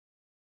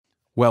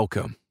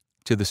Welcome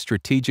to the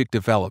Strategic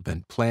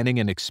Development, Planning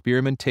and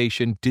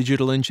Experimentation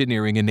Digital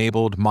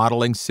Engineering-Enabled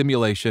Modeling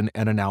Simulation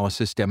and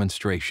Analysis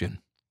Demonstration.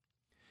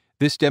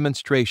 This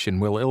demonstration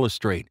will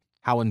illustrate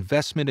how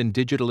investment in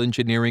digital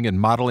engineering and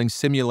modeling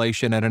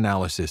simulation and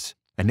analysis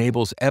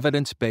enables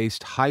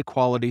evidence-based,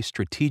 high-quality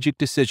strategic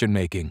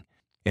decision-making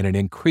in an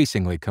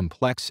increasingly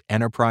complex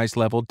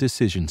enterprise-level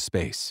decision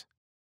space.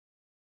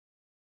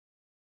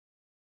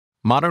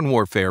 Modern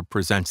warfare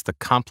presents the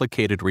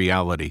complicated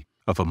reality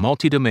of a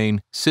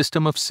multi-domain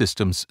system of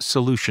systems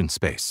solution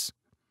space.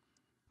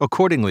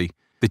 Accordingly,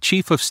 the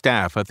Chief of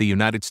Staff of the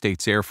United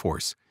States Air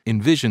Force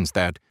envisions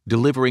that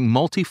delivering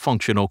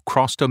multifunctional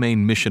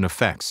cross-domain mission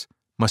effects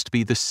must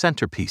be the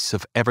centerpiece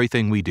of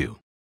everything we do.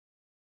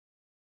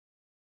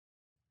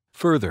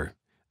 Further,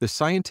 the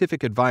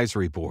Scientific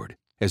Advisory Board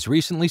has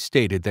recently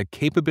stated that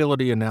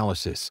capability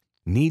analysis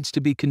needs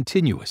to be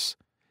continuous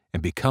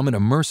and become an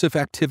immersive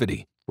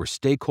activity where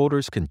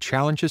stakeholders can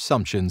challenge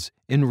assumptions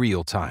in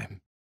real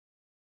time.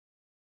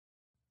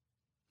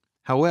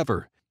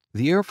 However,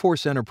 the Air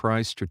Force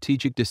enterprise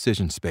strategic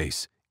decision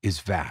space is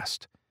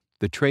vast.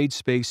 The trade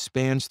space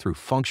spans through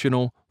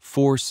functional,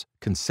 force,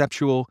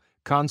 conceptual,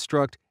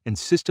 construct, and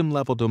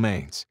system-level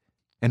domains,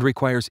 and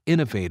requires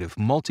innovative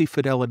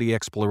multi-fidelity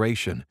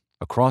exploration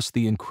across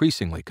the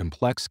increasingly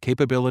complex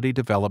capability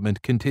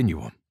development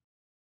continuum.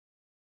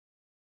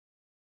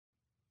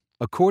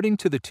 According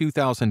to the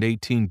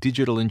 2018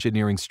 Digital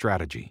Engineering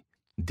Strategy,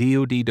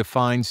 DoD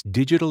defines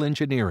digital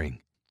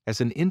engineering as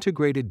an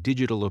integrated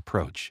digital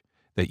approach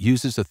that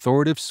uses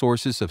authoritative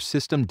sources of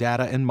system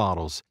data and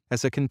models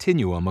as a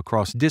continuum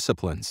across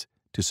disciplines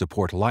to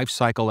support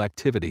lifecycle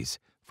activities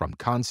from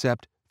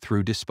concept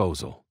through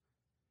disposal.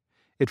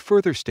 It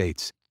further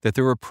states that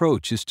their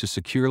approach is to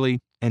securely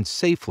and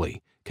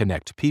safely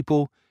connect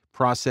people,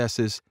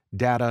 processes,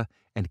 data,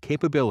 and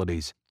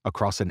capabilities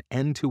across an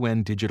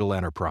end-to-end digital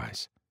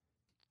enterprise.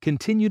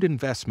 Continued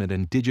investment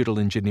in digital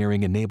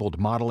engineering-enabled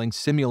modeling,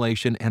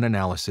 simulation, and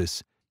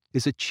analysis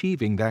is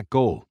achieving that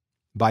goal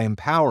by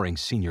empowering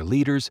senior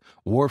leaders,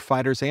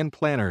 warfighters, and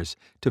planners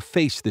to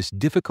face this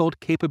difficult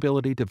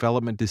capability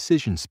development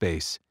decision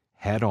space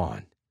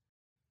head-on.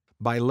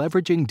 By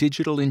leveraging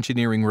digital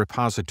engineering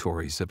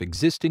repositories of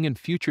existing and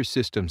future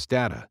systems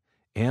data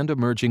and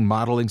emerging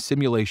modeling,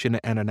 simulation,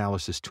 and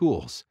analysis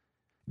tools,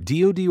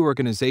 DoD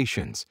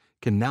organizations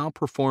can now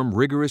perform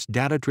rigorous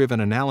data-driven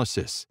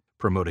analysis,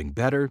 promoting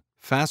better,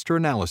 faster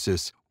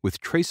analysis with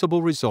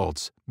traceable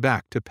results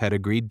back to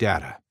pedigreed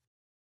data.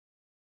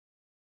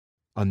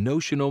 A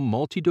notional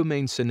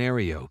multi-domain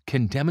scenario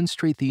can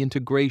demonstrate the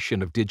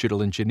integration of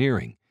digital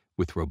engineering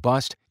with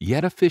robust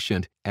yet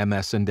efficient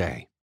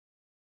MS&A.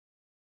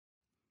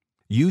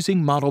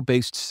 Using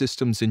model-based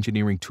systems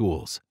engineering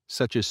tools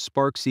such as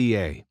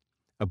Sparks-EA,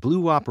 a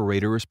Blue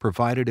operator is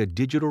provided a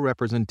digital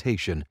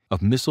representation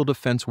of missile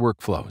defense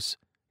workflows.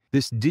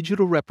 This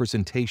digital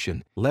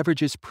representation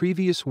leverages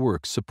previous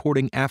work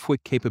supporting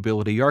AFWIC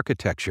capability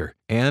architecture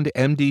and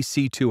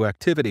MDC2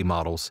 activity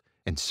models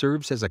and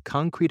serves as a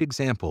concrete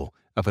example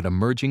of an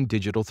emerging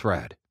digital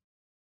thread.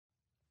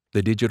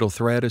 The digital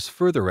thread is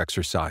further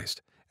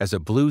exercised as a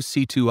Blue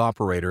C2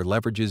 operator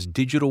leverages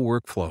digital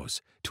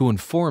workflows to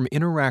inform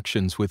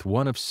interactions with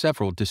one of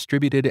several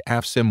distributed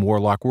AFSIM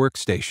Warlock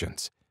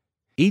workstations.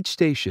 Each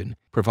station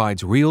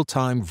provides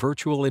real-time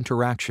virtual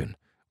interaction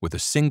with a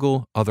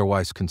single,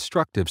 otherwise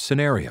constructive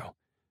scenario.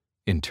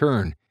 In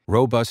turn,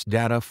 robust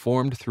data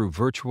formed through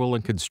virtual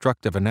and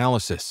constructive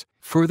analysis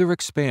further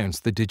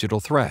expands the digital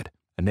thread,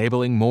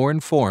 enabling more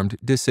informed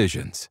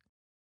decisions.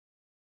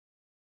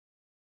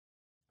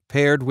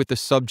 Paired with the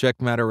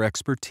subject matter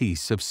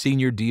expertise of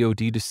senior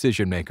DoD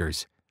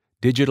decision-makers,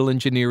 digital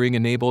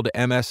engineering-enabled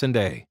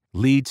MS&A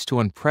leads to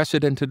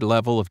unprecedented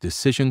level of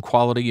decision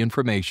quality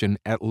information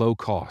at low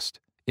cost,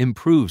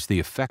 improves the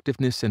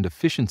effectiveness and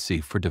efficiency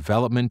for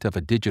development of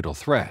a digital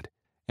thread,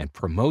 and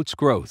promotes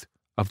growth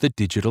of the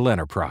digital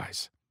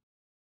enterprise.